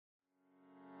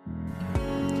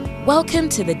Welcome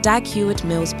to the Dag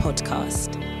Heward-Mills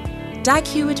podcast. Dag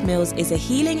Heward-Mills is a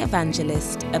healing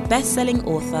evangelist, a best-selling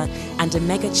author, and a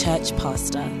mega-church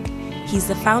pastor. He's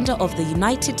the founder of the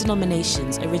United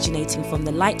Denominations, originating from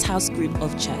the Lighthouse Group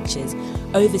of churches,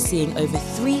 overseeing over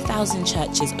 3,000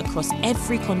 churches across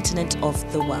every continent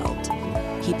of the world.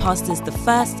 He pastors the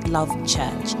First Love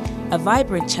Church, a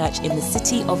vibrant church in the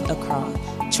city of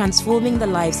Accra, transforming the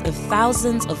lives of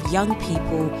thousands of young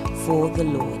people for the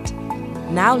Lord.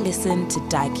 Now listen to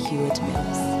Dag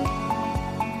Heward-Mills.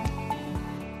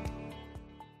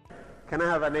 Can I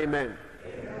have an amen?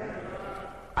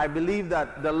 I believe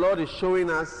that the Lord is showing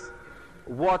us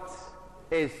what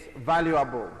is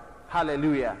valuable.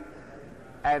 Hallelujah.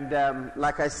 And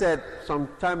like I said some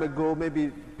time ago, maybe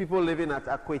people living at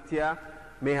Akwetia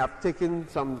may have taken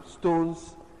some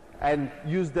stones and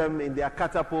used them in their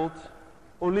catapult,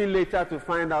 only later to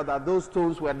find out that those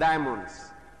stones were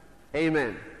diamonds.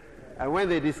 Amen. And when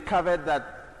they discovered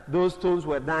that those stones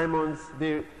were diamonds,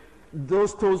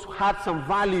 those stones had some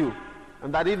value,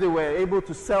 and that if they were able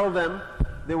to sell them,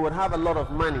 they would have a lot of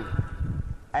money.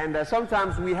 And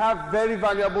sometimes we have very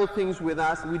valuable things with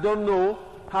us. We don't know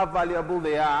how valuable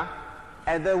they are,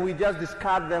 and then we just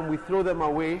discard them, we throw them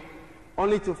away,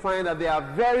 only to find that they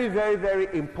are very, very, very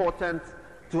important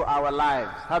to our lives.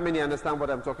 How many understand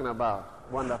what I'm talking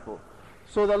about? Wonderful.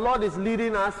 So the Lord is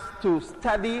leading us to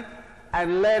study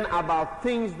and learn about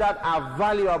things that are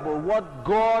valuable, what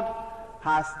God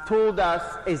has told us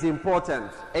is important.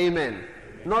 Amen.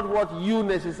 Not what you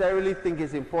necessarily think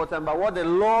is important, but what the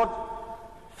Lord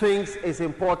thinks is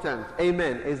important.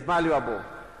 Amen. Is valuable.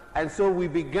 And so we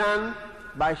began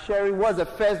by sharing what's the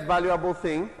first valuable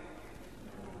thing.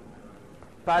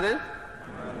 Pardon?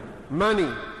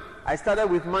 Money. I started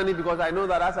with money because I know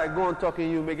that as I go on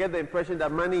talking, you may get the impression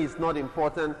that money is not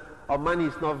important or money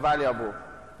is not valuable.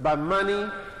 But money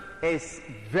is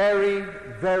very,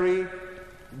 very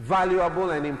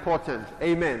valuable and important.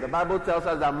 Amen. The Bible tells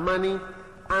us that money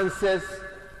answers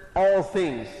all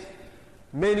things.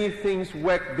 Many things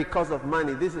work because of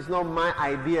money. This is not my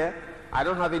idea. I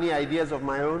don't have any ideas of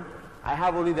my own. I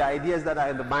have only the ideas that are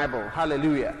in the Bible.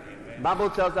 Hallelujah. The Bible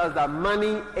tells us that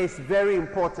money is very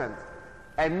important.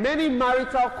 And many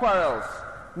marital quarrels,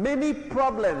 many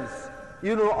problems,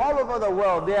 all over the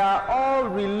world, they are all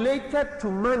related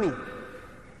to money.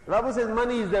 The Bible says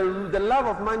the love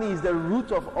of money is the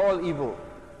root of all evil.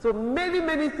 So many,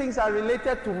 many things are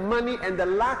related to money and the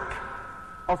lack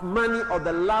of money or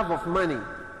the love of money.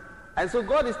 And so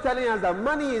God is telling us that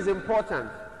money is important.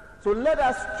 So let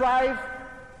us strive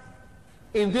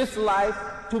in this life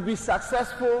to be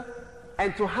successful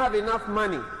and to have enough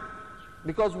money.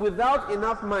 Because without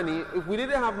enough money, if we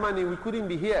didn't have money, we couldn't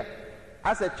be here.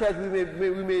 As a church, we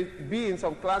may be in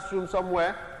some classroom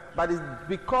somewhere, but it's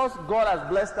because God has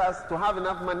blessed us to have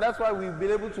enough money. That's why we've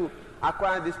been able to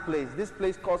acquire this place. This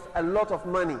place costs a lot of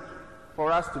money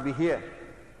for us to be here.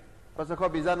 Pastor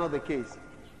Kobe, is that not the case?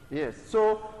 Yes.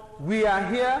 So we are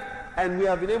here and we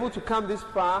have been able to come this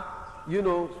far.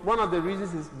 One of the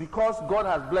reasons is because God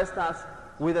has blessed us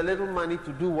with a little money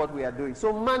to do what we are doing.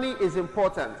 So money is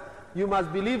important. You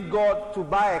must believe God to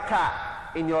buy a car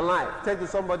in your life. Tell to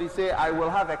somebody, say, I will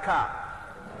have a car.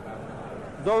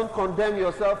 Don't condemn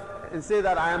yourself and say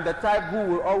that I am the type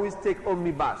who will always take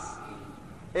omnibus.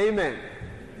 Amen.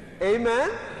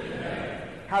 Amen. Amen.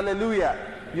 Hallelujah.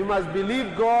 You must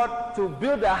believe God to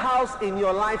build a house in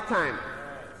your lifetime.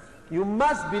 You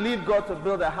must believe God to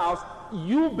build a house.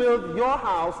 You build your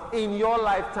house in your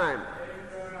lifetime.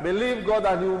 Believe God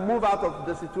that He will move out of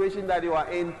the situation that you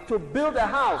are in to build a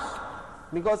house,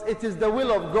 because it is the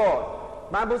will of God.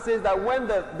 Bible says that when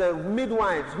the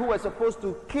midwives who were supposed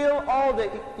to kill all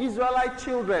the Israelite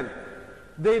children,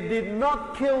 they did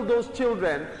not kill those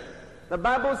children. The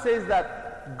Bible says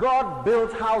that God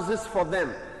built houses for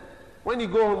them. When you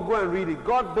go home, go and read it.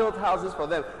 God built houses for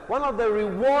them. One of the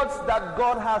rewards that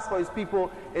God has for His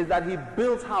people is that He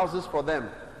built houses for them.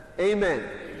 Amen.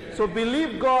 So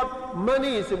believe God,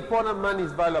 money is important, money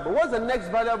is valuable. What's the next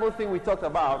valuable thing we talked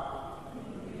about?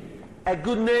 A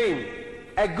good name.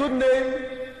 A good name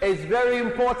is very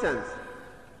important.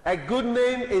 A good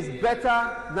name is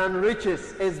better than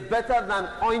riches, is better than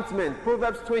ointment.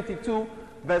 Proverbs 22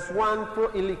 verse 1,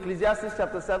 Ecclesiastes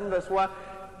chapter 7 verse 1.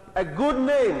 A good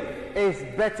name is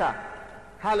better.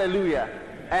 Hallelujah.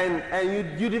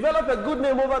 And you develop a good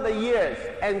name over the years,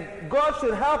 and God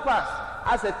should help us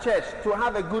as a church to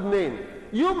have a good name.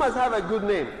 You must have a good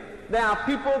name. There are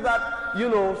people that,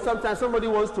 sometimes somebody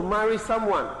wants to marry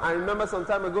someone. I remember some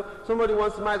time ago, somebody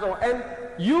wants to marry someone, and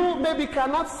you maybe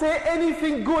cannot say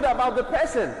anything good about the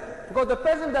person because the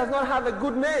person does not have a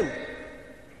good name.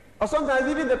 Or sometimes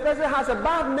even the person has a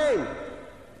bad name.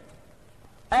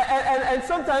 And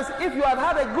sometimes if you had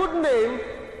had a good name,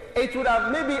 it would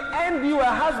have maybe earned you a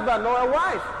husband or a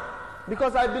wife.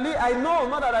 Because I know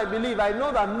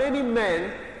that many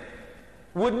men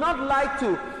would not like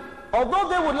to, although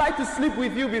they would like to sleep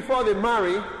with you before they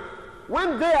marry,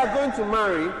 when they are going to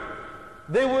marry,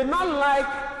 they would not like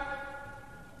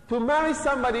to marry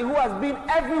somebody who has been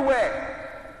everywhere.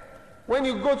 When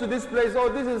you go to this place, oh,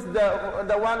 this is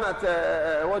the one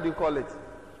at, what do you call it?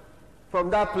 From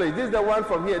that place. This is the one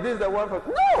from here. This is the one from...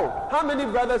 No! How many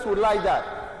brothers would like that?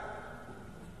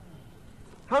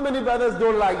 How many brothers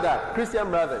don't like that? Christian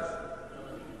brothers.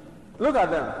 Look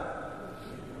at them.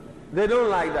 They don't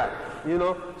like that, you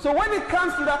know. So when it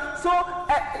comes to that,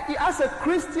 as a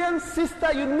Christian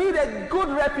sister, you need a good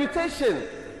reputation.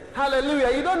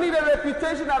 Hallelujah. You don't need a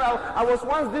reputation that I was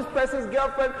once this person's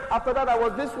girlfriend, after that I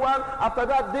was this one, after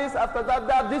that this, after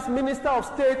that, this minister of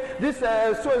state, this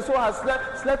so-and-so has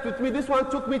slept with me, this one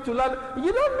took me to London.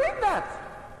 You don't need that.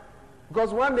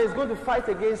 Because one day it's going to fight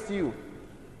against you.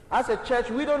 As a church,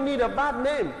 we don't need a bad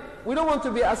name. We don't want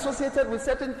to be associated with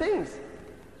certain things.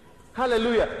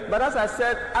 Hallelujah. But as I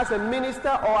said, as a minister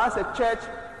or as a church,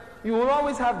 you will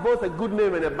always have both a good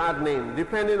name and a bad name,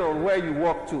 depending on where you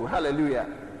walk to.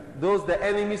 Hallelujah. Those, the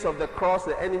enemies of the cross,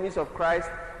 the enemies of Christ,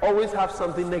 always have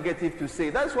something negative to say.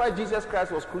 That's why Jesus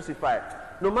Christ was crucified.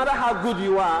 No matter how good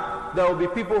you are, there will be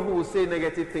people who will say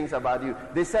negative things about you.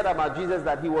 They said about Jesus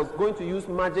that he was going to use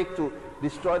magic to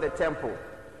destroy the temple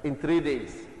in 3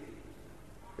 days.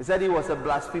 They said he was a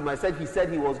blasphemer. He said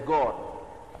he was God.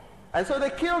 And so they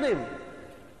killed him.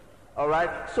 All right?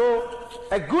 So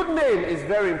a good name is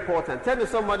very important. Tell to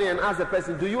somebody and ask the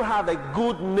person, do you have a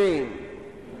good name?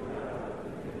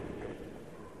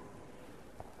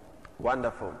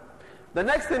 Wonderful. The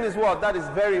next thing is what? That is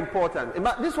very important.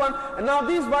 This one, now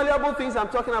these valuable things I'm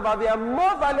talking about, they are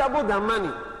more valuable than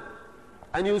money.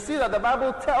 And you'll see that the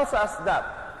Bible tells us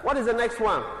that. What is the next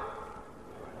one?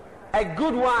 A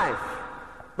good wife.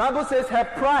 Bible says her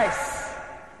price,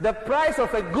 the price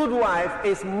of a good wife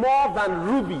is more than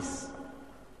rubies.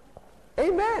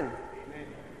 Amen.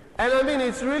 And I mean,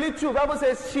 it's really true. Bible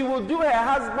says she will do her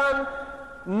husband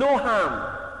no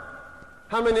harm.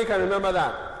 How many can remember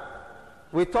that?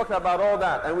 We talked about all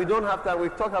that, and we don't have time.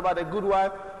 We've talked about a good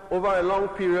wife over a long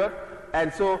period.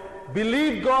 And so,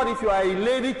 believe God if you are a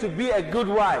lady to be a good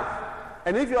wife.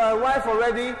 And if you are a wife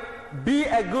already, be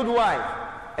a good wife.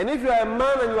 And if you are a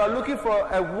man and you are looking for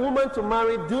a woman to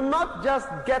marry, do not just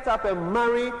get up and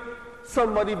marry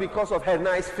somebody because of her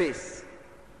nice face.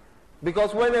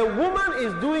 Because when a woman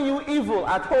is doing you evil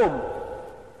at home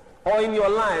or in your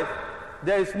life,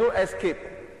 there is no escape.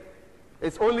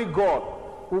 It's only God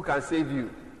who can save you.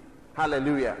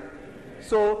 Hallelujah.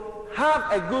 So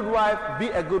have a good wife, be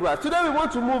a good wife. Today we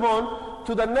want to move on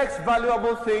to the next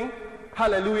valuable thing.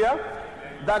 Hallelujah.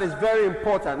 That is very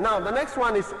important. Now the next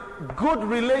one is good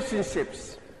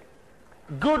relationships.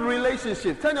 Good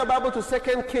relationships. Turn your Bible to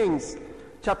 2 Kings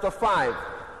chapter 5.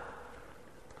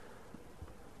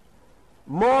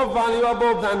 More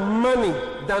valuable than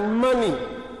money,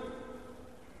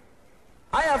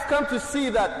 I have come to see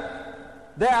that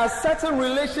there are certain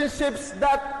relationships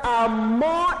that are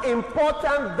more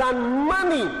important than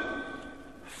money.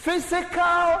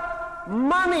 Physical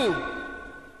money.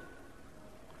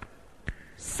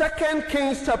 2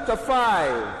 Kings chapter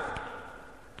 5.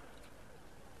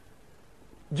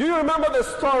 Do you remember the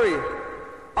story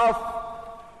of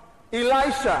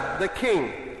Elisha the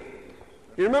king?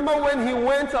 You remember when he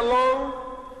went along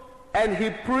and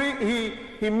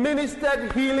he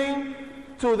ministered healing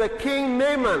to the king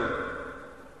Naaman,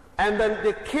 and then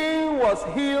the king was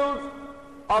healed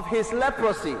of his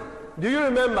leprosy. Do you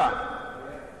remember?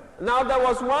 Now there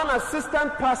was one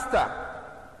assistant pastor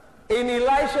in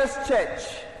Elisha's church.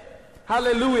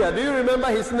 Hallelujah. Do you remember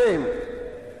his name?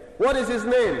 What is his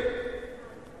name?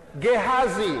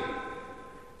 Gehazi.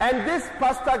 And this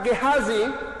pastor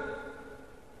Gehazi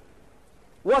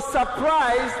was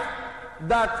surprised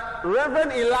that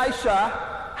Reverend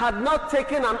Elisha had not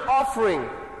taken an offering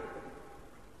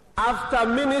after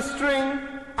ministering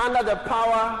under the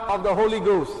power of the Holy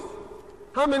Ghost.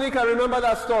 How many can remember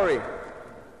that story?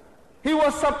 He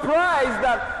was surprised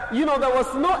that, there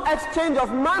was no exchange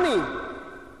of money.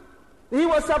 He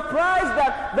was surprised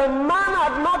that the man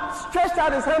had not stretched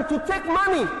out his hand to take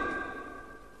money.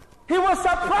 He was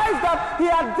surprised that he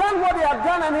had done what he had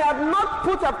done and he had not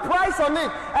put a price on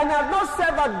it and had not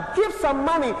said that give some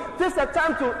money. This is a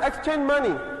time to exchange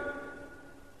money.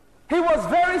 He was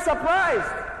very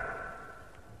surprised.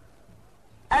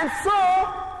 And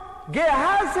so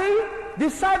Gehazi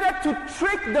decided to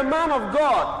trick the man of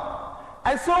God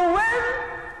And so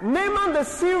when Naaman the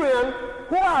Syrian,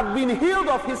 who had been healed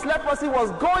of his leprosy,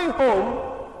 was going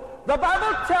home, the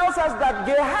Bible tells us that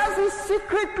Gehazi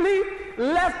secretly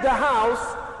left the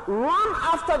house, ran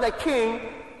after the king,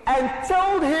 and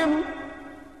told him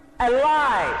a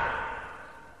lie.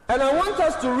 And I want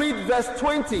us to read verse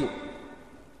 20.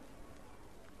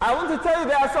 I want to tell you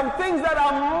there are some things that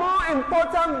are more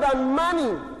important than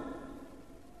money.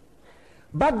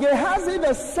 But Gehazi,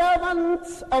 the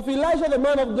servant of Elijah, the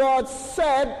man of God,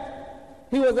 said,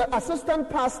 he was an assistant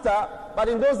pastor, but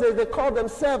in those days they called them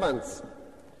servants.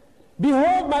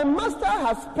 Behold, my master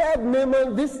has spared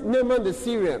Naaman the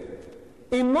Syrian,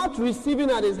 in not receiving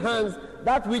at his hands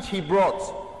that which he brought.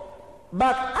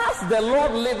 But as the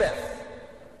Lord liveth,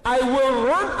 I will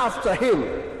run after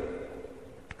him.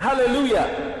 Hallelujah.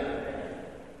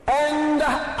 And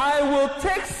I will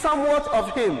take somewhat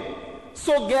of him.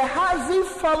 So Gehazi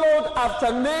followed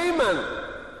after Naaman.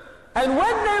 And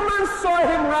when Naaman saw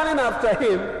him running after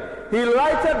him, he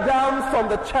lighted down from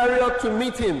the chariot to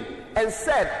meet him and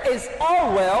said, "Is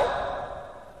all well?"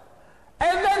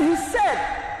 And then he said,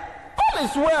 "All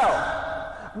is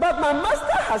well. But my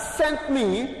master has sent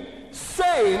me,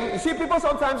 saying," you see, people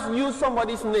sometimes use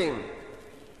somebody's name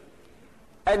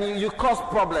and you cause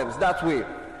problems that way.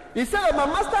 He said that my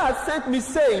master has sent me,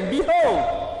 saying,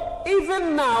 "Behold,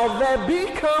 even now there be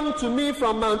come to me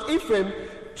from Mount Ephraim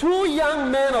 2 young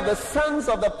men of the sons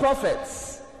of the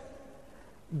prophets.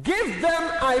 Give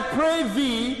them, I pray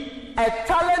thee, a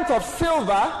talent of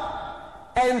silver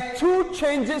and 2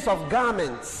 changes of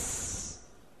garments."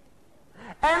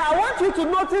 And I want you to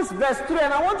notice verse 3,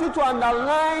 and I want you to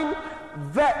underline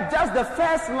just the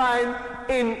first line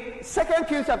in 2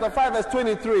 Kings chapter 5 verse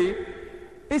 23.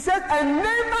 He said, "And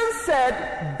Naaman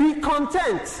said, be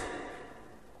content."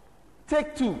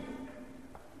 Take 2.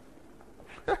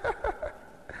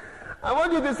 I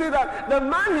want you to see that the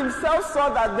man himself saw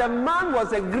that the man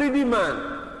was a greedy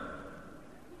man.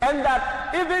 And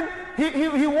that even he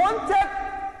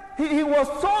was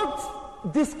so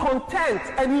discontent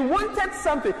and he wanted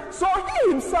something. So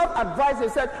he himself advised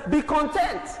and said, be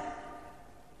content.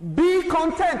 Be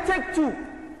content. Take 2.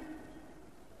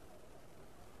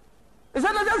 He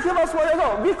said, "Not just give us what you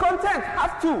know. Be content.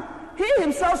 Have 2. He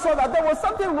himself saw that there was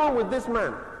something wrong with this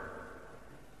man.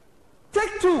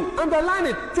 Take 2. Underline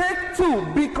it. Take 2.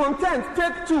 Be content.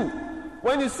 Take 2.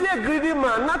 When you see a greedy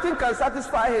man, nothing can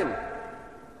satisfy him.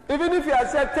 Even if he had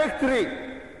said, take 3.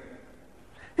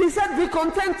 He said, be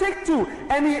content, take 2.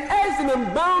 And he urged him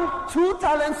and bound 2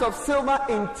 talents of silver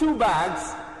in 2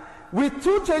 bags with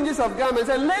 2 changes of garments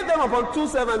and laid them upon 2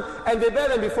 servants, and they bare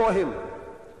them before him.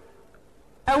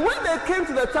 And when they came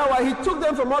to the tower, he took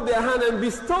them from off their hand and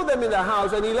bestowed them in the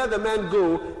house, and he let the men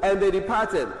go, and they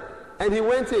departed. And he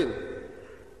went in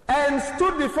and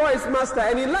stood before his master.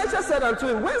 And Elisha said unto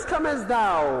him, "Whence comest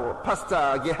thou,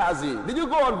 Pastor Gehazi? Did you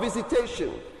go on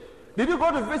visitation? Did you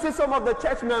go to visit some of the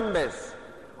church members?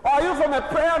 Or are you from a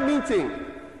prayer meeting?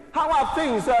 How are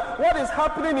things? What is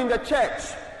happening in the church?"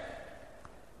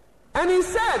 And he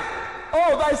said,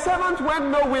 "Oh, thy servant went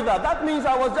no whither." That means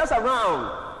I was just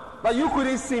around. But you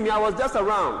couldn't see me, I was just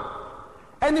around.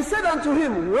 And he said unto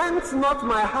him, "Went not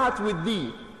my heart with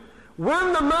thee,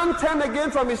 when the man turned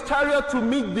again from his chariot to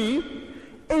meet thee?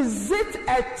 Is it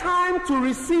a time to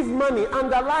receive money?"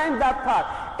 Underline that part.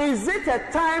 Is it a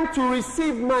time to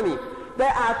receive money?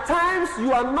 There are times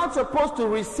you are not supposed to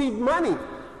receive money.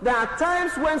 There are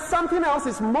times when something else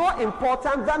is more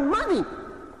important than money.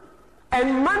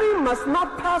 And money must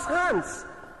not pass hands.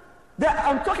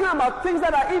 I'm talking about things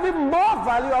that are even more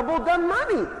valuable than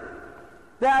money.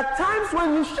 There are times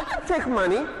when you shouldn't take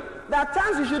money. There are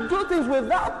times you should do things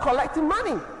without collecting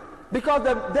money. Because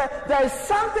there is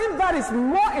something that is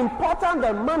more important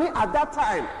than money at that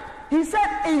time. He said,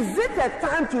 is it a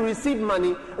time to receive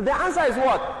money? The answer is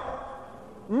what?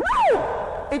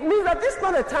 No! It means that this is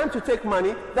not a time to take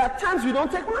money. There are times you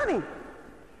don't take money.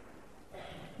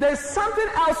 There's something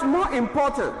else more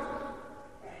important.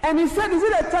 And he said, is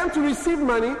it a time to receive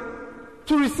money,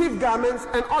 to receive garments,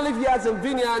 and olive yards and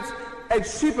vineyards, and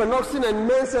sheep and oxen, and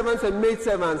men servants and maid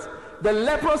servants? The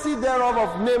leprosy thereof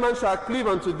of Naaman shall cleave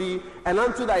unto thee, and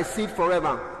unto thy seed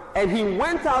forever. And he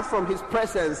went out from his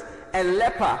presence, a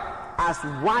leper, as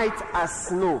white as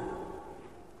snow.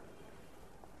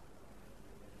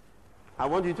 I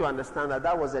want you to understand that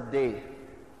that was a day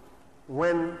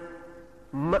when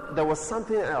there was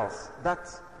something else that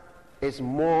is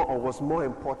more or was more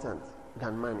important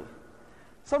than money.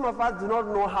 Some of us do not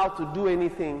know how to do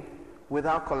anything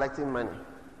without collecting money.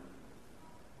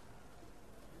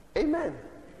 Amen.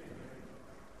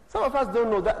 Some of us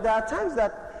don't know that there are times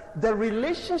that the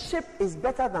relationship is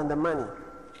better than the money.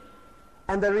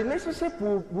 And the relationship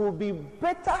will be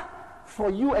better for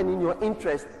you and in your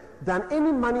interest than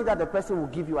any money that the person will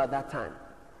give you at that time.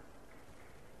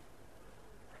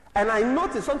 And I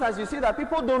notice sometimes you see that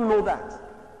people don't know that.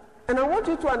 And I want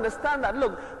you to understand that,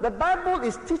 look, the Bible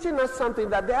is teaching us something,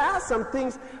 that there are some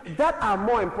things that are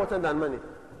more important than money.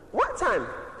 One time,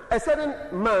 a certain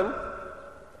man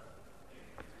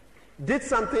did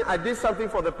something, I did something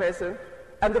for the person,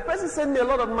 and the person sent me a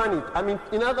lot of money. I mean,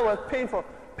 in other words, paying for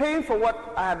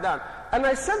what I had done. And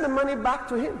I sent the money back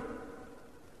to him.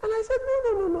 And I said,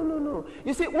 no.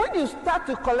 You see, when you start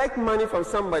to collect money from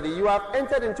somebody, you have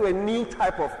entered into a new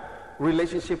type of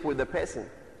relationship with the person.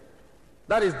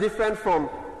 That is different from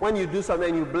when you do something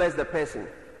and you bless the person.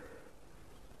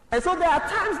 And so there are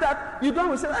times that you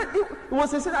don't receive. It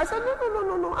was a sin. I said,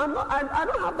 no. I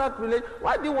don't have that relation.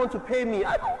 Why do you want to pay me?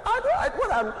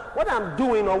 What I'm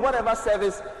doing or whatever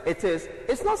service it is,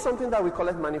 it's not something that we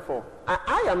collect money for.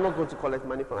 I am not going to collect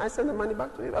money for. I send the money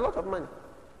back to him, a lot of money.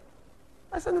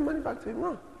 I send the money back to him.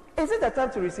 No. Is it the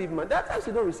time to receive money? There are times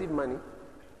you don't receive money.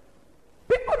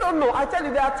 People don't know. I tell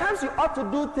you, there are times you ought to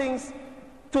do things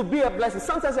to be a blessing.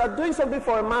 Sometimes you are doing something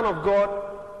for a man of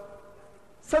God.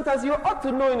 Sometimes you ought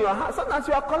to know in your heart. Sometimes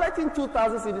you are collecting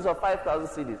 2,000 CDs or 5,000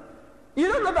 CDs. You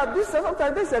don't know that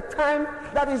sometimes this is a time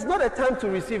that is not a time to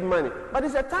receive money, but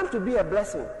it's a time to be a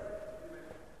blessing.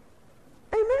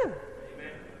 Amen.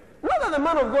 Not that the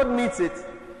man of God needs it.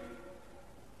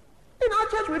 In our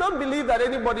church, we don't believe that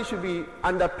anybody should be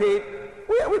underpaid.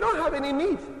 We don't have any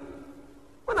need.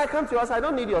 When I come to us, I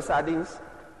don't need your sardines.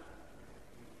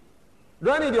 Do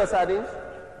I need your sardines?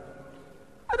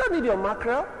 I don't need your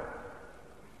mackerel.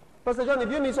 Pastor John,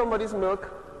 if you need somebody's milk,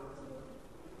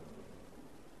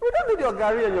 we don't need your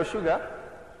gari and your sugar.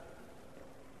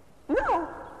 No.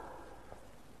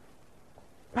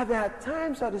 But there are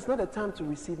times that it's not a time to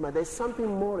receive money. There's something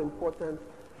more important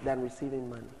than receiving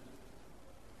money.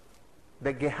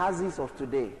 The Gehazis of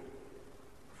today,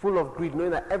 full of greed,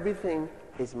 knowing that everything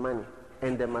is money,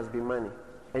 and there must be money,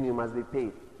 and you must be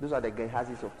paid. Those are the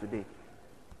Gehazis of today.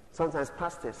 Sometimes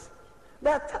pastors.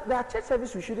 There are church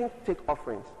services we shouldn't take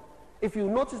offerings. If you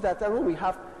notice that when we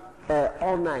have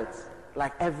all nights,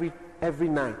 like every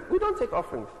night, we don't take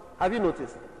offerings. Have you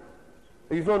noticed?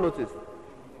 You've not noticed?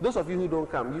 Those of you who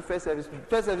don't come, you first service,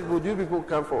 would you people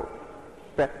come for?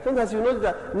 But sometimes you notice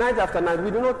that night after night,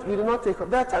 we do not take.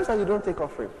 There are times that you don't take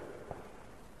offering.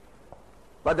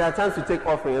 But there are times to take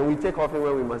offering, and we take offering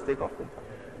when we must take offering.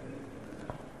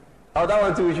 Oh, that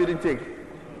one too we shouldn't take.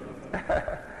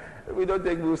 We don't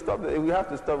take, we'll stop. We have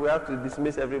to stop. We have to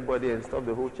dismiss everybody and stop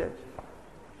the whole church.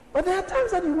 But there are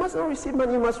times that you must not receive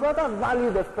money. You must rather value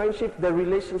the friendship, the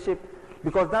relationship,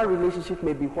 because that relationship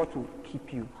may be what will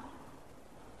keep you.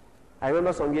 I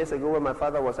remember some years ago when my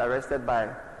father was arrested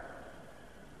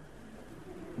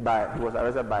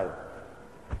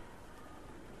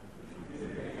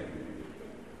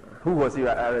who was he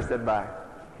arrested by?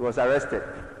 He was arrested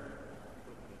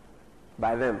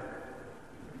by them.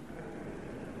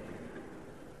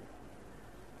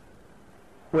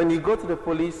 When you go to the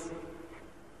police,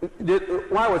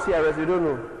 why was he arrested? You don't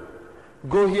know.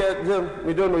 Go here,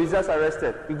 you don't know, he's just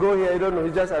arrested. You go here, you don't know,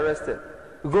 he's just arrested.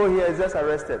 You go here, he's just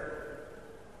arrested.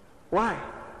 Why?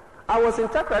 I was in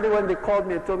Takrady when they called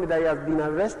me and told me that he has been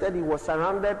arrested. He was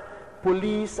surrounded,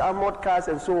 police, armored cars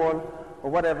and so on, or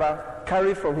whatever,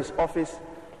 carried from his office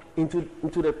into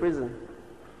the prison.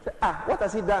 What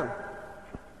has he done?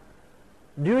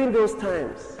 During those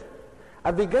times,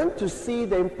 I began to see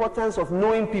the importance of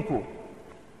knowing people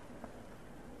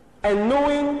and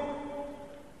knowing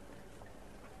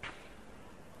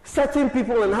certain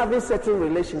people and having certain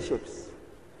relationships.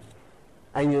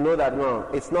 And you know that, no,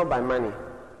 it's not by money.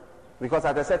 Because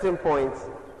at a certain point,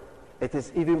 it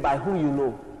is even by who you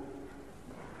know.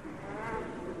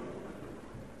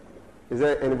 Is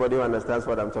there anybody who understands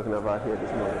what I'm talking about here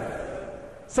this morning?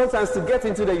 Sometimes to get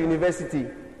into the university,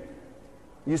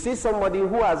 you see somebody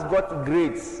who has got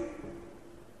grades.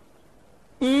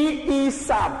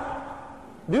 EE-SAB.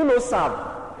 Do you know SAB?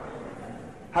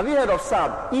 Have you heard of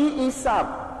SAB? EE-SAB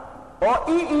or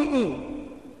EEE.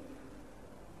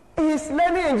 He's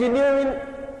learning engineering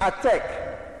at Tech.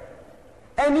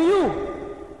 And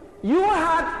you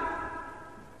had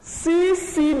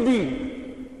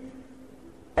CCD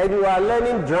and you are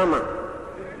learning drama.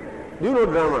 Do you know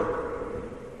drama?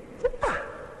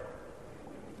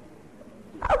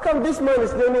 How come this man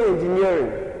is learning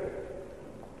engineering?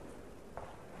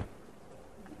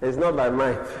 It's not by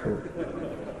might.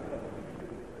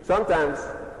 Sometimes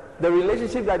the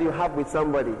relationship that you have with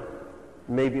somebody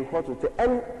may be what will take.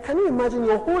 And can you imagine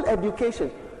your whole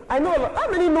education? I know how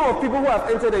many know of people who have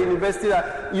entered the university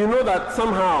that you know that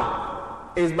somehow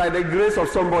it's by the grace of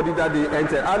somebody that they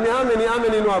entered. I mean, how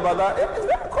many know about that? It's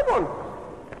very common.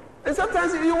 And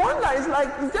sometimes you wonder,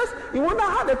 you wonder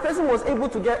how the person was able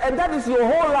to get, and that is your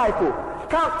whole life.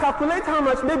 Calculate how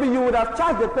much maybe you would have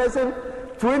charged the person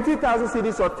 20,000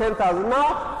 cedis or 10,000.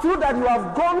 Now, through that you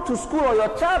have gone to school, or your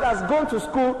child has gone to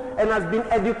school and has been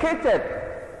educated.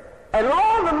 And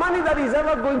all the money that he's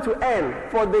ever going to earn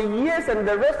for the years and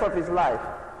the rest of his life.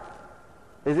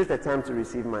 Is it a time to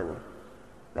receive money?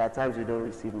 There are times you don't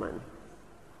receive money.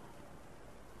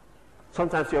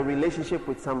 Sometimes your relationship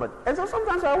with somebody. And so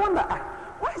sometimes I wonder,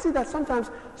 why is it that sometimes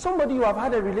somebody you have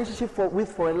had a relationship with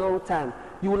for a long time,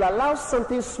 you will allow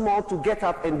something small to get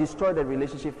up and destroy the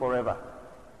relationship forever?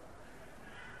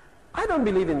 I don't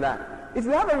believe in that. If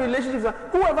you have a relationship with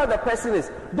whoever the person is,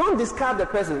 don't discard the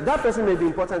person. That person may be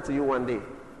important to you one day.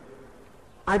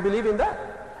 I believe in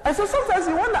that. And so sometimes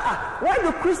you wonder, why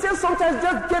do Christians sometimes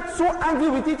just get so angry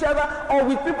with each other or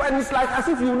with people, and it's like as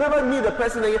if you never meet the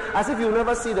person again, as if you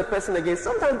never see the person again.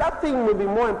 Sometimes that thing will be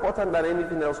more important than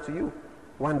anything else to you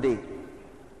one day.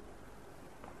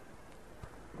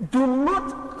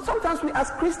 Sometimes we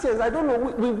as Christians, I don't know,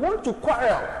 we want to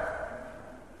quarrel.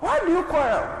 Why do you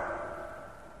quarrel?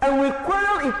 And we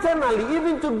quarrel eternally,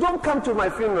 even to don't come to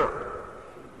my funeral.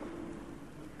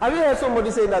 Have you heard somebody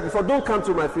say that before? Don't come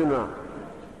to my funeral.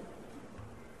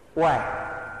 Why?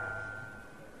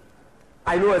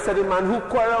 I know a certain man who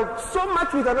quarreled so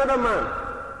much with another man.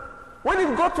 When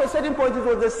it got to a certain point, it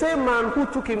was the same man who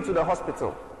took him to the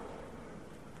hospital,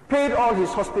 paid all his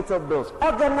hospital bills,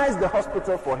 organized the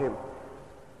hospital for him.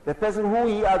 The person who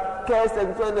he had cursed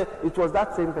and so on, it was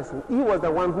that same person. He was the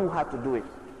one who had to do it.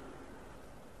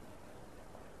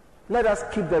 Let us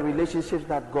keep the relationships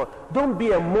that God. Don't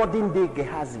be a modern day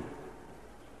Gehazi.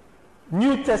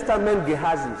 New Testament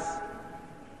Gehazis.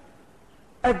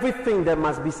 Everything there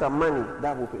must be some money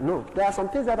that will pay. No, there are some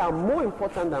things that are more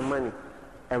important than money,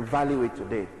 and value it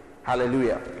today.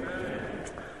 Hallelujah. Amen.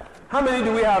 How many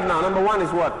do we have now? Number one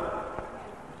is what?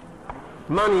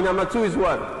 Money. Number two is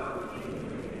what?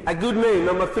 A good name.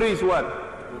 Number three is what?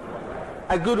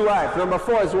 A good wife. Number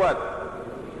four is what?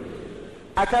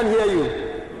 I can't hear you.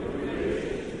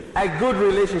 A good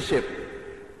relationship.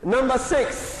 Number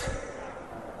six.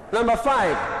 Number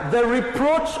five, the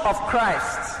reproach of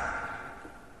Christ.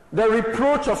 The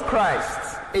reproach of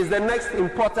Christ is the next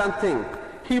important thing.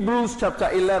 Hebrews chapter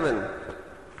 11.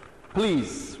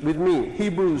 Please, with me,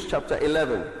 Hebrews chapter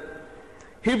 11.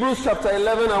 Hebrews chapter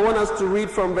 11, I want us to read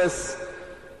from verse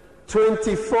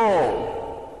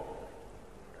 24.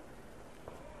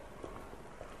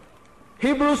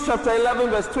 Hebrews chapter 11,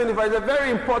 verse 25 is a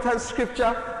very important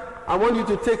scripture I want you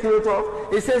to take note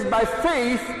of. It says, by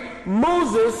faith,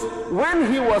 Moses,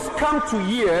 when he was come to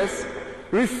years,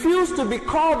 refused to be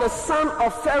called the son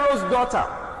of Pharaoh's daughter,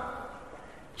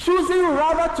 choosing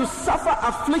rather to suffer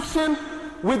affliction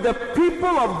with the people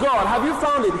of God. Have you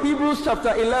found it? Hebrews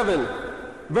chapter 11,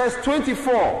 verse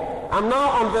 24. I'm now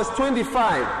on verse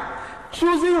 25.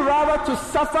 Choosing rather to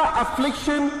suffer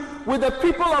affliction with the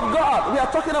people of God. We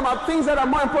are talking about things that are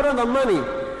more important than money,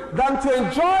 than to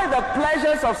enjoy the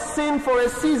pleasures of sin for a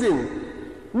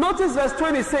season. Notice verse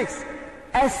 26.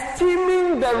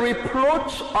 Esteeming the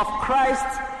reproach of Christ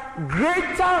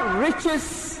greater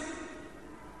riches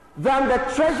than the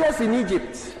treasures in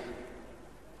Egypt,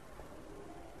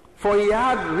 for he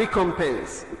had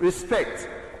respect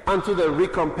unto the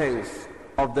recompense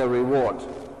of the reward.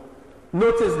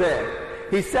 Notice there,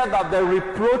 he said that the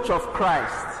reproach of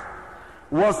Christ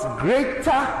was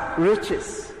greater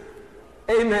riches.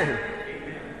 Amen.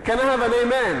 Can I have an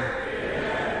amen?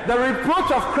 Amen. The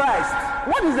reproach of Christ.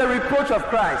 What is the reproach of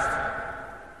Christ?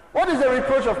 What is the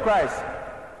reproach of Christ?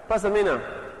 Pastor Mina.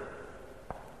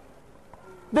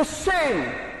 The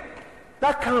shame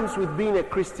that comes with being a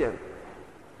Christian.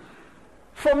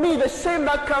 For me, the shame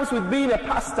that comes with being a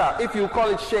pastor, if you call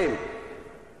it shame.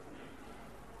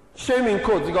 Shame in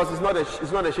quotes, because it's not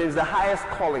a shame, it's the highest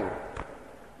calling.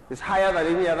 It's higher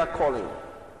than any other calling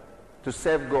to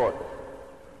serve God.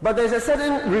 But there's a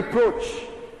certain reproach.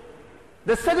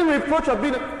 The certain reproach of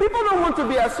being, people don't want to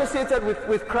be associated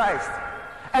with Christ.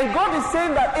 And God is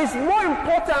saying that it's more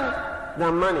important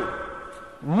than money.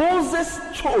 Moses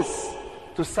chose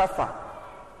to suffer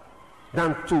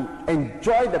than to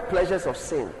enjoy the pleasures of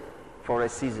sin for a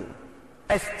season.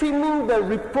 Esteeming the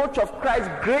reproach of Christ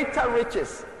greater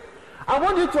riches. I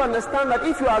want you to understand that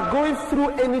if you are going through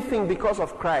anything because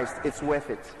of Christ, it's worth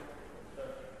it.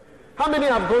 How many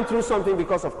have gone through something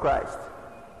because of Christ?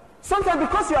 Sometimes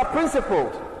because you are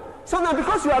principled. Sometimes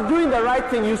because you are doing the right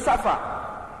thing, you suffer.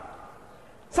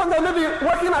 Sometimes maybe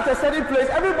working at a certain place,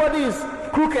 everybody is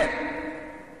crooked.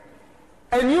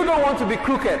 And you don't want to be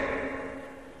crooked.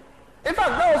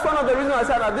 one of the reasons I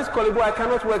said at this Korle Bu, I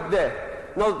cannot work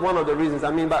there. Not one of the reasons,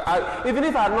 I mean, but even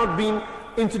if I had not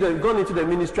gone into the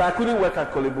ministry, I couldn't work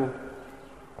at Korle Bu.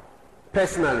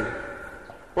 Personally.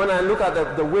 When I look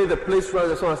at the way the place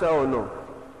runs, I say, oh no.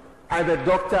 I'm a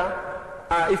doctor.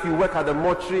 If you work at the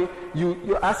mortuary,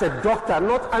 you as a doctor,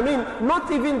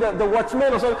 not even the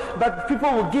watchman or something, but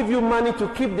people will give you money to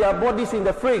keep their bodies in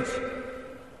the fridge.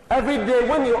 Every day,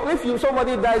 if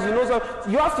somebody dies,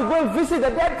 you have to go and visit the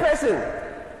dead person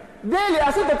daily,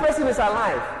 as if the person is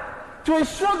alive, to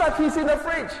ensure that he's in the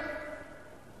fridge.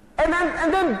 And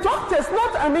then doctors,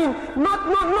 not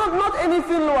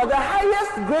anything lower, the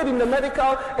highest grade in the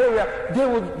medical area, they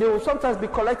will sometimes be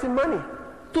collecting money.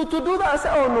 To do that, I say,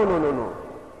 oh no.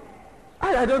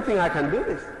 I don't think I can do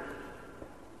this.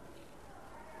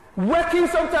 Working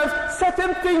sometimes,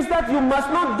 certain things that you must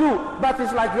not do, but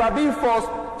it's like you are being forced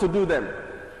to do them.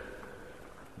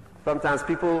 Sometimes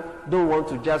people don't want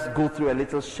to just go through a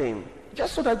little shame,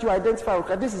 just so that you identify,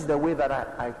 okay, this is the way that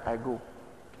I go.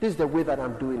 This is the way that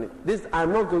I'm doing it.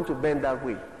 I'm not going to bend that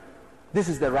way. This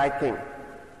is the right thing.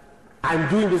 I'm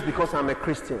doing this because I'm a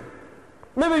Christian.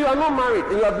 Maybe you are not married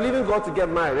and you are believing God to get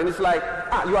married, and it's like,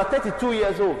 you are 32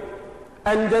 years old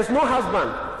and there's no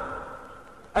husband.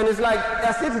 And it's like,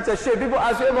 as if it's a shame. People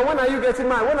ask you, when are you getting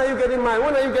married? When are you getting married?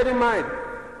 When are you getting married?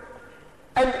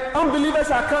 And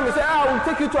unbelievers are coming and say, I will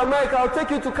take you to America, I'll take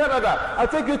you to Canada, I'll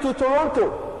take you to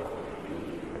Toronto.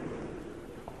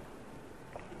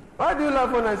 Why do you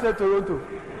laugh when I say Toronto?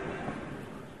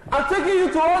 I'm taking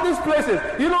you to all these places,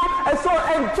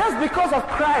 and just because of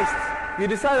Christ, you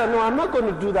decided, no, I'm not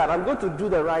going to do that. I'm going to do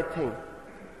the right thing.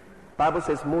 Bible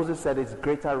says, Moses said it's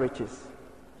greater riches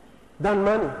than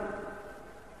money.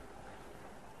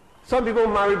 Some people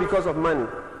marry because of money.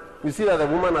 You see that the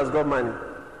woman has got money.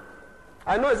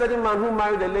 I know a certain man who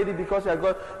married a lady because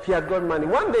she had got money.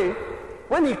 One day,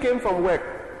 when he came from work,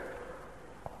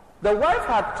 the wife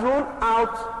had thrown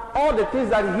out all the things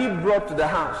that he brought to the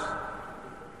house.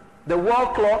 The wall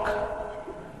clock,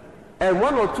 and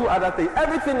one or two other things.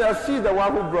 Everything else, she's the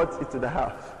one who brought it to the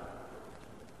house.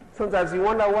 Sometimes you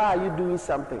wonder, why are you doing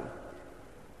something?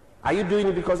 Are you doing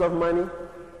it because of money?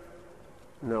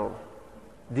 No.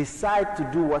 Decide to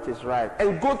do what is right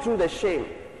and go through the shame.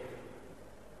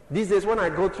 These days, when I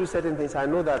go through certain things, I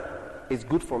know that it's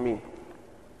good for me.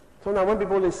 So now when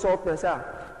people insult me, I say,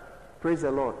 praise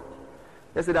the Lord.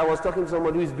 Yesterday I was talking to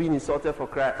somebody who is being insulted for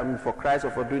Christ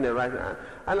or for doing the right thing.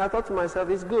 And I thought to myself,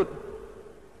 it's good.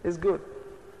 It's good.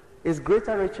 It's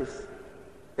greater riches.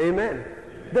 Amen.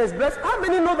 There's blessed. How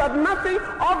many know that nothing,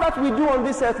 all that we do on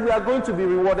this earth, we are going to be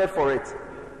rewarded for it?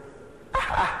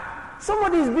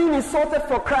 Somebody is being insulted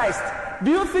for Christ.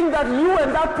 Do you think that you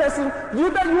and that person,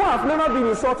 you have never been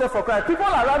insulted for Christ? People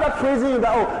are rather praising you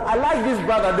that, I like this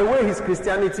brother, the way his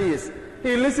Christianity is.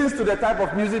 He listens to the type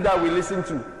of music that we listen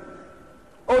to.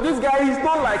 Oh, this guy is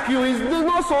not like you. He's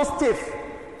not so stiff.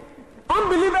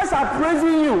 Unbelievers are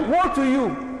praising you. Woe to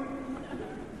you.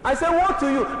 I say, woe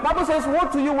to you. Bible says, woe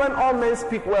to you when all men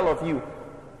speak well of you.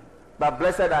 But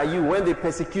blessed are you when they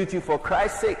persecute you for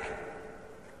Christ's sake.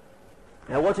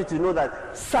 I want you to know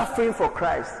that suffering for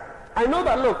Christ. I know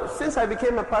that, look, since I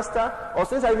became a pastor, or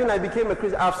since I became a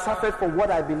Christian, I've suffered for what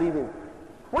I believe in.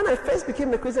 When I first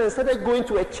became a Christian, I started going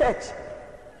to a church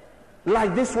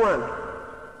like this one.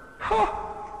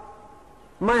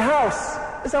 My house.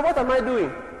 I said, what am I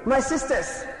doing? My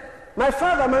sisters, my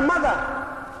father, my mother.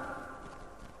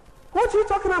 What are you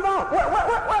talking about?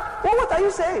 What are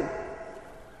you saying?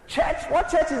 Church? What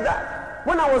church is that?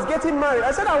 When I was getting married,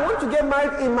 I said, I want to get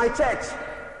married in my church.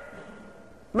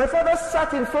 My father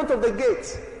sat in front of the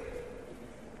gate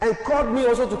and called me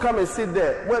also to come and sit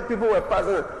there where people were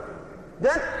passing.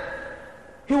 Then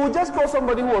he would just call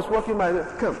somebody who was walking by,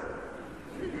 come.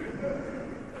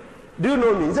 Do you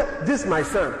know me? He said, this is my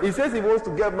son. He says he wants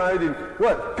to get married in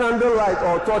what? Candlelight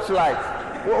or torchlight.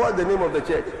 What's the name of the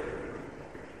church?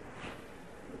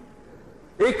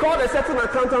 He called a certain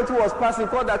accountant who was passing,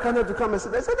 called the accountant to come and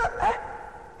sit. They said,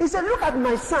 He said, look at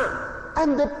my son.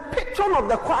 I'm the patron of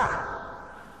the choir.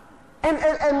 And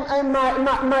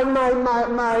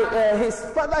his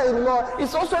father-in-law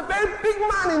is also a very big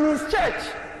man in his church.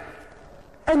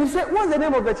 And he said, what's the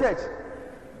name of the church?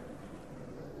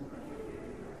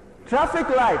 Traffic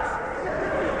light.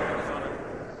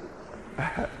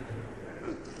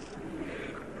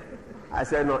 I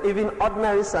said, no, even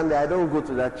ordinary Sunday, I don't go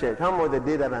to that church. How much the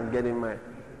day that I'm getting married?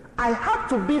 I have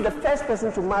to be the first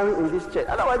person to marry in this church.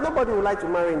 Otherwise, nobody would like to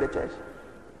marry in the church.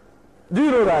 Do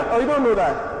you know that? Or you don't know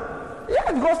that?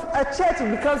 Yeah, because a church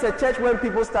becomes a church when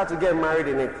people start to get married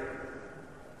in it.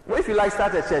 Well, if you like,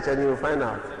 start a church and you will find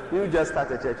out. You just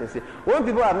start a church and see. When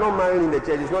people are not married in the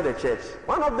church, it's not a church.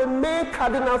 One of the main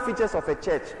cardinal features of a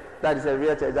church that is a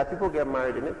real church is that people get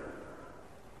married in it.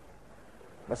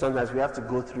 But sometimes we have to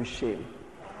go through shame.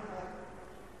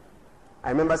 I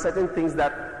remember certain things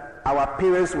that our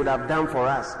parents would have done for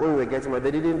us when we were getting married.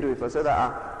 They didn't do it. So I said,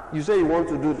 you say you want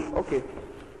to do it. Okay.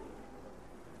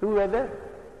 We were there.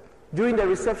 During the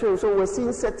reception, so we were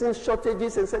seeing certain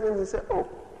shortages and certain things. Said, oh,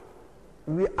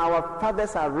 our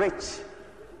fathers are rich.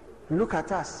 Look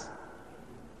at us.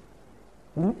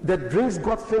 The drinks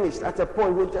got finished at a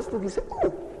point. We just looked and said,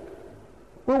 oh.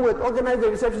 When we organized the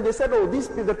reception, they said, oh,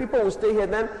 the people will stay here.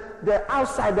 Then they're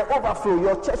outside, the overflow,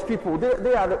 your church people,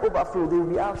 they are the overflow. They will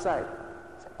be outside.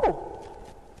 Said, oh,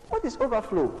 what is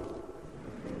overflow?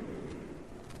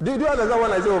 Do you understand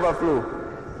when I say overflow?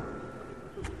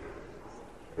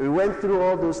 We went through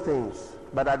all those things.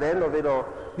 But at the end of it all,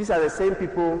 these are the same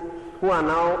people who are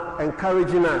now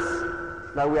encouraging us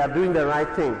that we are doing the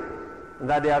right thing,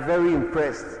 that they are very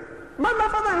impressed. My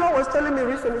father-in-law was telling me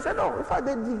recently, he said, oh, in fact,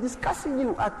 they're discussing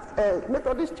you at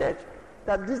Methodist Church.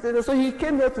 So he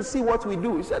came here to see what we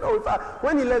do. He said, oh, in fact,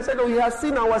 when he left, he said, oh, he has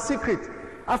seen our secret.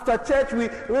 After church,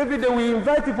 every day we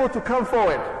invite people to come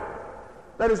forward.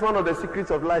 That is one of the secrets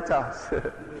of Lighthouse.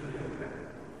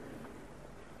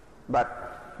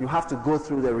 But you have to go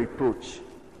through the reproach.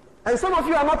 And some of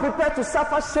you are not prepared to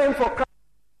suffer shame for Christ.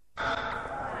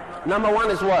 Number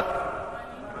 1 is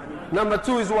what? Number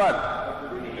 2 is what?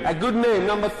 A good name.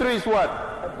 Number 3 is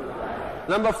what?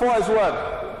 Number 4 is what?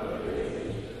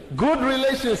 Good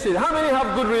relationship. How many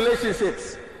have good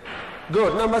relationships?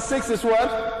 Good. Number 6 is what?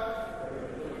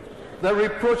 The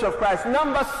reproach of Christ.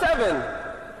 Number 7.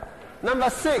 Number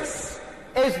 6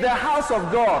 is the house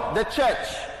of God, the church.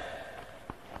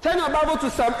 Turn your Bible to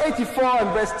Psalm 84 and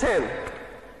verse 10.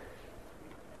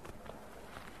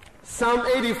 Psalm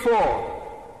 84.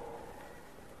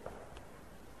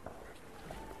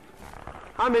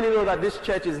 How many know that this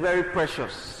church is very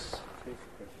precious?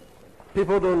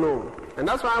 People don't know. And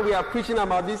that's why we are preaching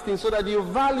about these things, so that you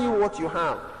value what you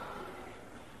have.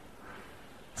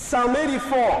 Psalm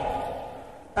 84.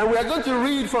 And we are going to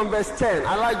read from verse 10.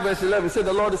 I like verse 11. It said,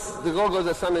 the Lord is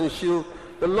the sun and the shield.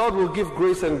 The Lord will give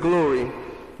grace and glory.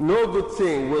 No good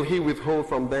thing will he withhold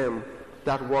from them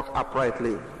that walk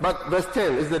uprightly. But verse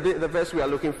 10 is the verse we are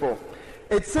looking for.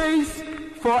 It says,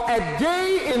 for a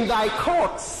day in thy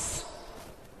courts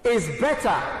is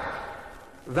better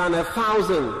than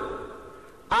 1,000.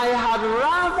 I had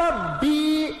rather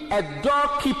be a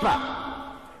doorkeeper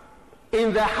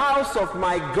in the house of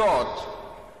my God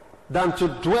than to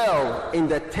dwell in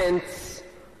the tents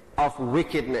of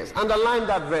wickedness. Underline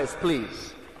that verse,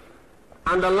 please.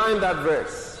 Underline that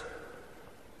verse.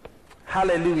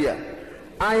 Hallelujah.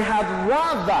 I had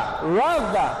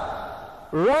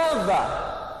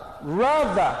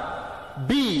rather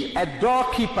be a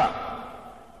doorkeeper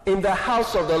in the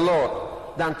house of the Lord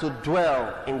than to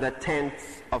dwell in the tents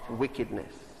of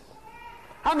wickedness.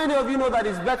 How many of you know that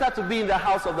it's better to be in the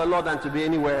house of the Lord than to be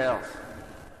anywhere else?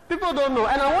 People don't know.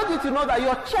 And I want you to know that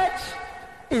your church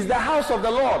is the house of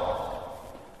the Lord.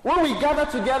 When we gather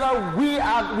together,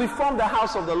 we form the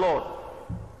house of the Lord.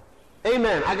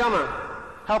 Amen. Agama,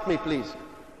 help me please.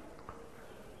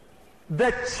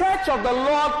 The church of the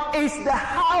Lord is the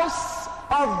house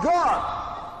of God.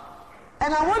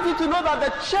 And I want you to know that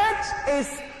the church is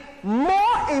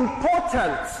more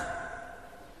important,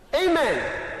 amen,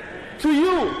 to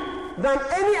you than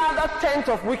any other tent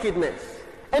of wickedness.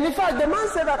 And in fact, the man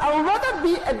said that I would rather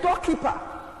be a doorkeeper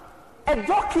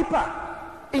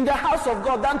in the house of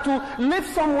God than to live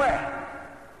somewhere.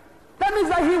 That means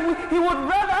that he would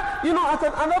rather, at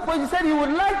another point he said he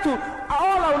would like to,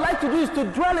 all I would like to do is to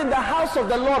dwell in the house of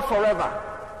the Lord forever.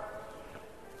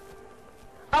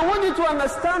 I want you to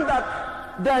understand that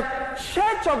the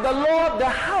church of the Lord, the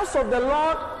house of the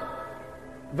Lord,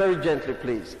 very gently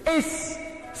please, is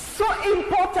so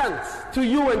important to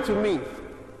you and to me.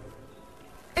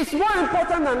 It's more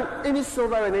important than any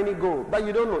silver and any gold, but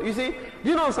you don't know. You see,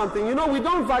 you know something, we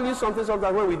don't value something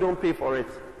sometimes when we don't pay for it.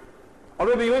 Or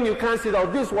maybe when you can't see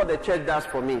that, this is what the church does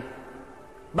for me.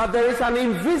 But there is an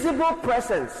invisible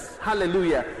presence,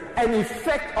 hallelujah, an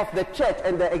effect of the church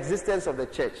and the existence of the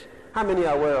church. How many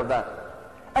are aware of that?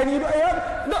 And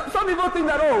some people think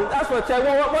that, that's what church,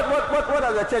 what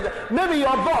are the church? Maybe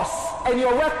your boss and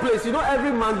your workplace,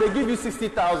 every month they give you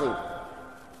 60,000.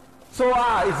 So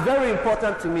it's very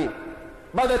important to me.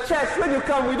 But the church, when you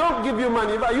come, we don't give you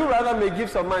money, but you rather may give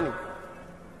some money.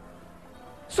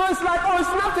 So it's like, it's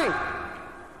nothing.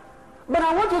 But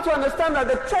I want you to understand that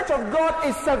the church of God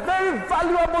is a very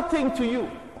valuable thing to you.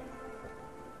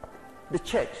 The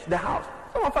church, the house.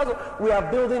 Some of us, we are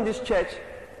building this church,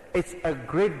 It's a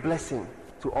great blessing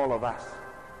to all of us.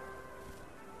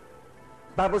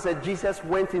 Bible said Jesus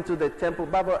went into the temple.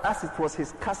 Bible, as it was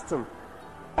his custom,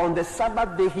 on the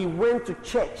Sabbath day he went to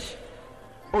church.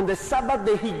 On the Sabbath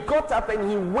day he got up and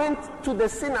he went to the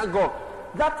synagogue.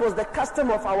 That was the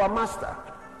custom of our master.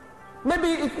 Maybe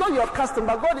it's not your custom,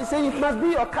 but God is saying it must be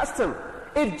your custom.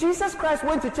 If Jesus Christ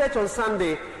went to church on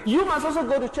Sunday, you must also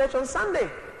go to church on Sunday.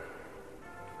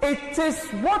 It is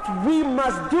what we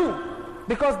must do,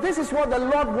 because this is what the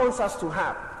Lord wants us to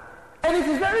have. And it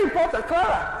is very important.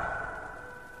 Clara,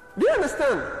 do you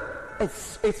understand?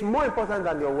 It's more important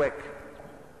than your work.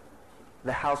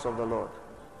 The house of the Lord.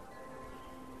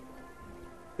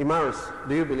 Imarus,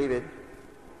 do you believe it?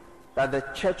 That the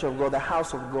church of God, the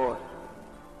house of God.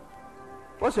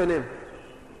 What's your name?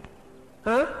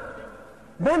 Huh?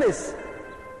 Dennis.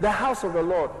 The house of the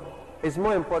Lord is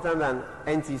more important than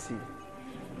NTC.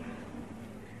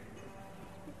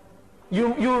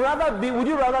 Would you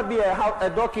rather be a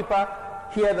doorkeeper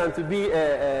here than to be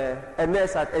a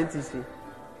nurse at NTC?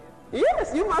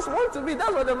 Yes, you must want to be.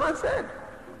 That's what the man said.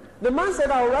 The man said,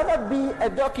 I would rather be a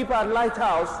doorkeeper at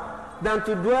Lighthouse than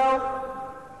to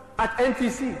dwell at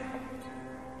NTC.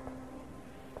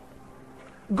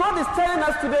 God is telling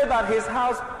us today that his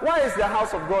house, why is the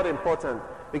house of God important?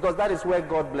 Because that is where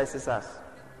God blesses us.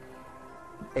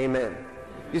 Amen.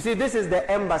 You see, this is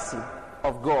the embassy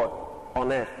of God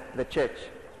on earth, the church.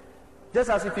 Just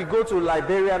as if you go to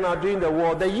Liberia now during the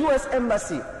war, the U.S.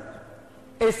 embassy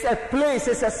is a place,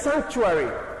 it's a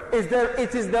sanctuary.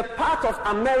 It is the part of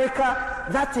America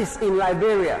that is in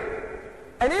Liberia.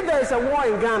 And if there is a war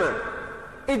in Ghana,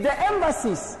 if the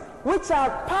embassies, which are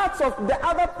parts of the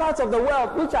other parts of the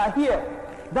world, which are here,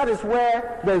 that is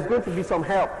where there is going to be some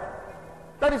help.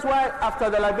 That is why after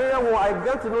the Liberian war, I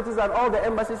began to notice that all the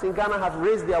embassies in Ghana have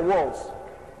raised their walls.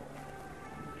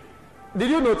 Did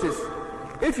you notice?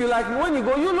 If you like, when you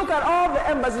go, you look at all the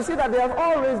embassies, you see that they have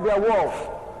all raised their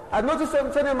walls. I've noticed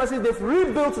certain embassies, they've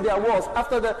rebuilt their walls.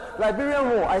 After the Liberian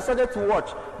war, I started to watch.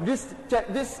 This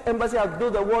embassy has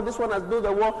built a wall, this one has built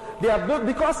a wall. They have built,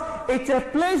 because it's a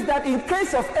place that in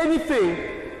case of anything,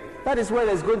 that is where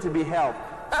there's going to be help.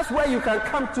 That's where you can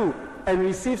come to and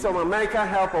receive some American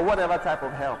help or whatever type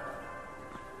of help.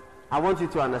 I want you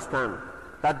to understand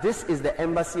that this is the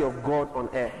embassy of God on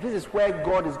earth. This is where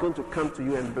God is going to come to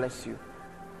you and bless you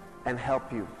and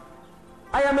help you.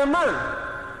 I am a man,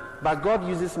 but God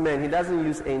uses men. He doesn't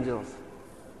use angels.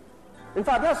 In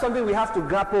fact, that's something we have to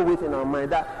grapple with in our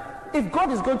mind, that if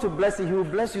God is going to bless you, he will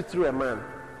bless you through a man.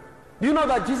 Do you know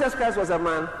that Jesus Christ was a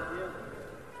man?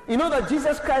 You know that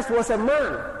Jesus Christ was a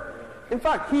man. In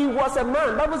fact, he was a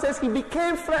man. The Bible says he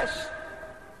became flesh.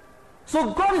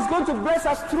 So God is going to bless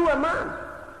us through a man.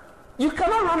 You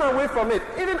cannot run away from it.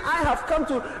 Even I have come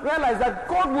to realize that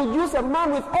God will use a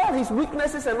man with all his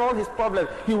weaknesses and all his problems.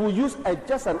 He will use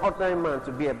just an ordinary man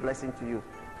to be a blessing to you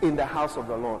in the house of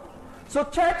the Lord. So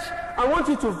church, I want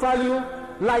you to value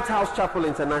Lighthouse Chapel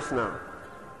International.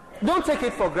 Don't take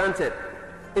it for granted.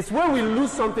 It's when we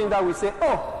lose something that we say,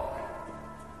 oh,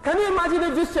 can you imagine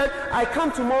if this church, I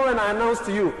come tomorrow and I announce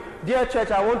to you, dear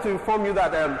church, I want to inform you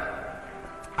that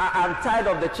I'm tired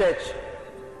of the church.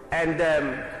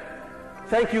 And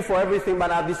thank you for everything,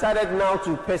 but I've decided now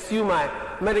to pursue my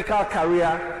medical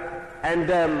career.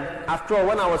 And after all,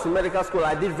 when I was in medical school,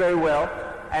 I did very well.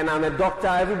 And I'm a doctor.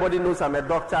 Everybody knows I'm a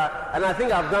doctor. And I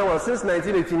think I've done well since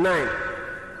 1989.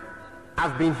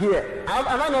 I've been here. Have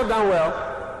I not done well?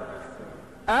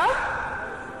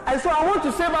 Huh? And so I want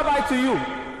to say bye-bye to you.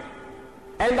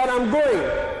 And that I'm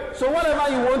going. So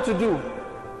whatever you want to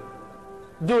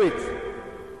do it.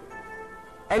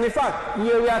 And in fact,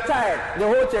 we are tired. The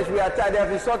whole church, we are tired. They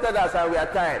have insulted us and we are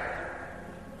tired.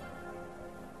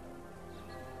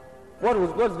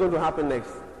 What's going to happen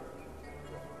next?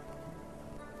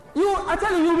 I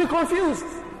tell you, you'll be confused.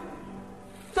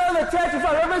 Tell the church, in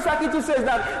fact, Reverend Sakitu says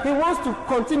that he wants to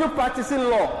continue practicing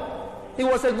law. He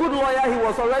was a good lawyer. He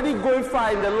was already going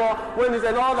far in the law when he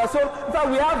said all that. So, in fact,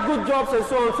 we have good jobs and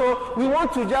so on. So, we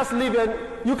want to just leave, and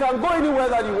you can go anywhere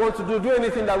that you want to do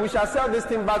anything, that we shall sell this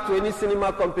thing back to any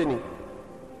cinema company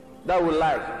that will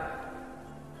like.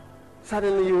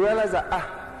 Suddenly, you realize that,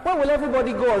 where will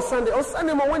everybody go on Sunday? On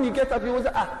Sunday morning, when you get up, you will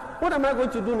say, what am I going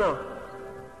to do now?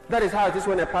 That is how it is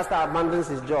when a pastor abandons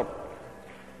his job.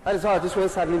 That is how it is when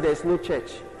suddenly there is no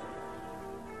church.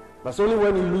 But it's only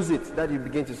when you lose it that you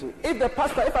begin to see.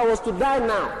 If I was to die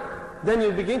now, then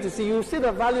you begin to see, you see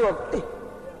the value of,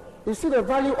 you see the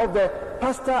value of the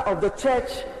pastor of the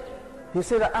church. You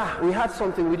say that, we had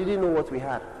something, we didn't know what we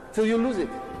had. Till you lose it.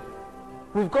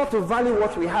 We've got to value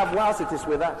what we have whilst it is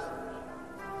with us.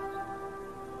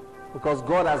 Because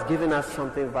God has given us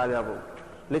something valuable.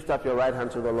 Lift up your right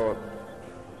hand to the Lord.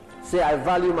 Say, I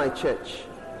value my church.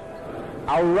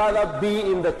 I'd rather be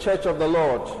in the church of the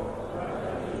Lord.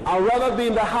 I'd rather be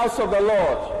in the house of the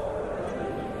Lord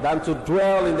than to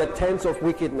dwell in the tents of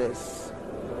wickedness.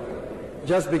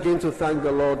 Just begin to thank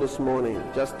the Lord this morning.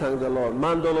 Just thank the Lord.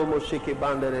 Mandolo moshiki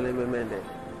bandelele memende.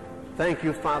 Thank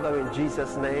you, Father, in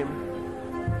Jesus' name.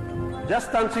 Just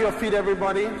stand to your feet,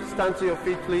 everybody. Stand to your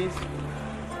feet, please.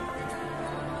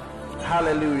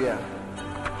 Hallelujah.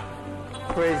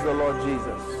 Praise the Lord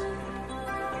Jesus.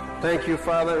 Thank you,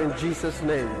 Father, in Jesus'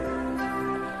 name.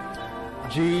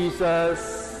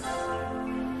 Jesus,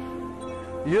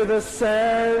 you're the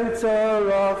center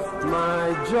of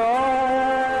my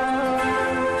joy.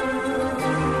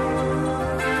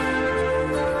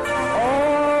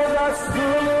 All that's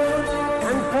good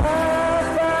and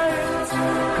perfect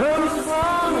comes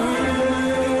from you.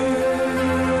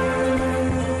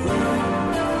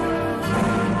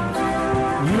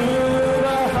 You're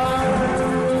the heart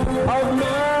of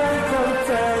my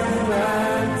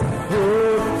contentment.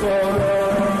 Good for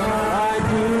all I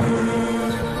do.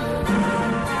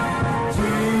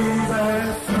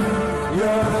 Jesus,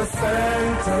 you're the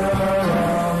center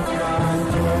of my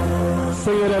joy.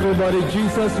 Sing it, everybody.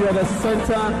 Jesus, you're the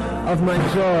center of my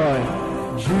joy.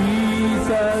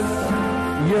 Jesus,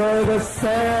 you're the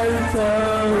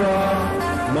center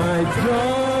of my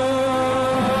joy.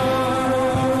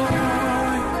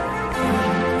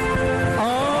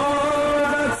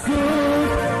 All that's good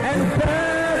and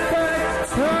perfect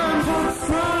comes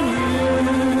from you.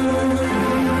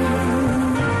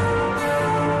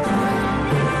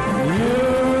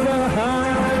 You're the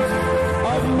heart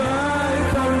of my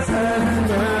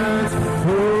contentment.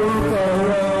 Good for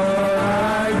all I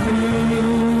do.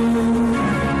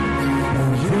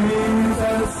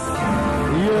 Jesus,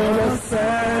 you're the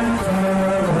center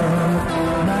of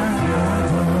my joy.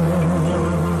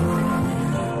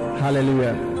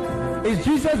 Hallelujah. Is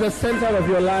Jesus the center of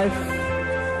your life?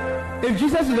 If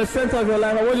Jesus is the center of your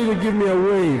life, I want you to give me a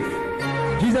wave.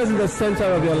 Jesus is the center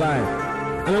of your life.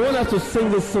 And I want us to sing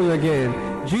this song again.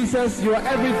 Jesus, you are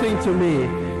everything to me.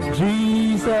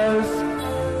 Jesus,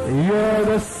 you're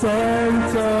the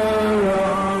center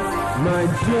of my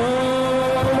joy.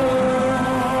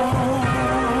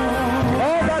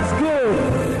 All that's good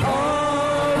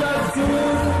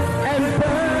and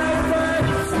perfect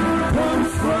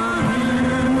comes from you.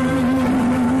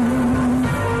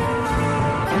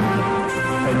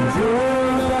 And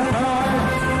you're the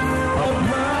heart of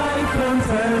my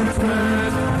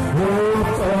contentment. Hope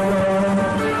for all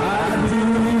I do.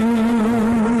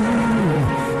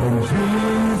 And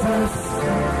Jesus,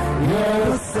 you're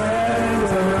the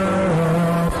center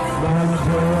of my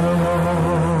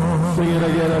joy. Sing it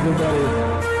again, everybody.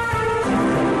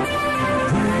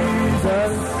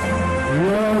 Jesus,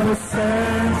 you're the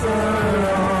center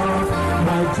of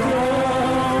my joy.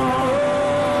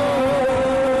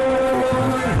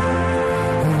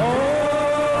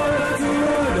 All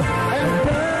good and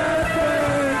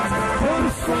perfect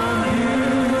comes from you.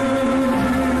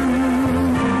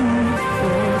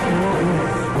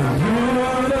 You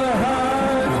are the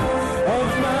heart of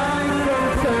my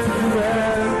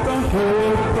contentment, the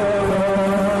hope for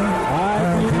all I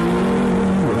do.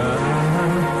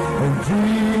 And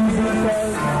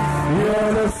Jesus,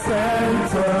 you're the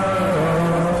center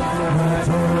of my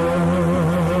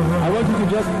joy. I want you to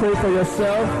just pray for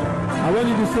yourself. I want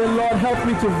you to say, Lord, help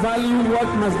me to value what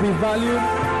must be valued.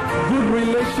 Good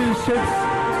relationships,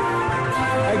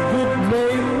 a good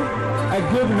name, a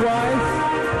good wife.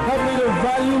 Help me to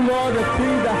value, Lord,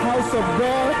 the house of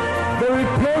God, the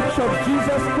reproach of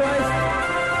Jesus Christ.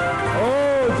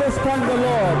 Oh, just thank the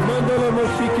Lord. Mandolo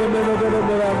moshike menodolo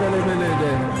morandele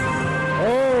menede.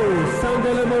 Oh,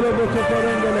 sandele morobo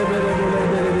keporendele menede.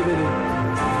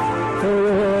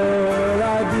 For I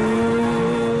do,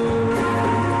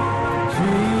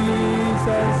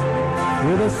 Jesus,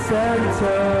 you're the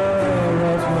center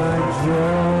of my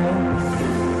joy.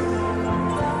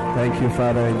 Thank you,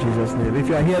 Father, in Jesus' name. If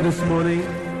you are here this morning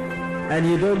and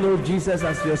you don't know Jesus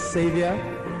as your Savior,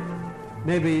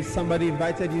 maybe somebody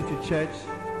invited you to church,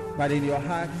 but in your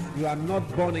heart you are not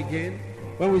born again.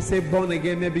 When we say born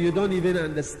again, maybe you don't even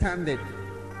understand it.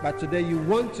 But today you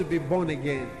want to be born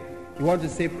again. You want to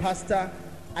say, Pastor,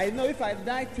 I know if I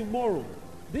die tomorrow,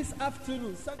 this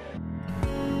afternoon...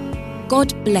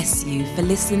 God bless you for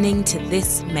listening to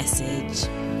this message.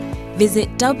 Visit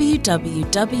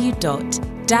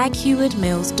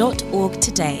www.daghewardmills.org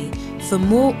today for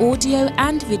more audio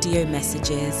and video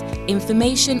messages,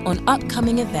 information on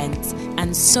upcoming events,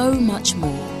 and so much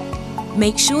more.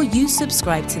 Make sure you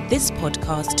subscribe to this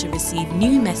podcast to receive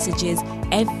new messages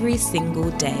every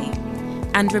single day.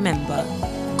 And remember,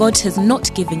 God has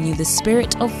not given you the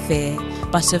spirit of fear,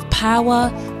 but of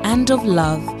power and of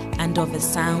love and of a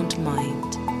sound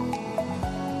mind.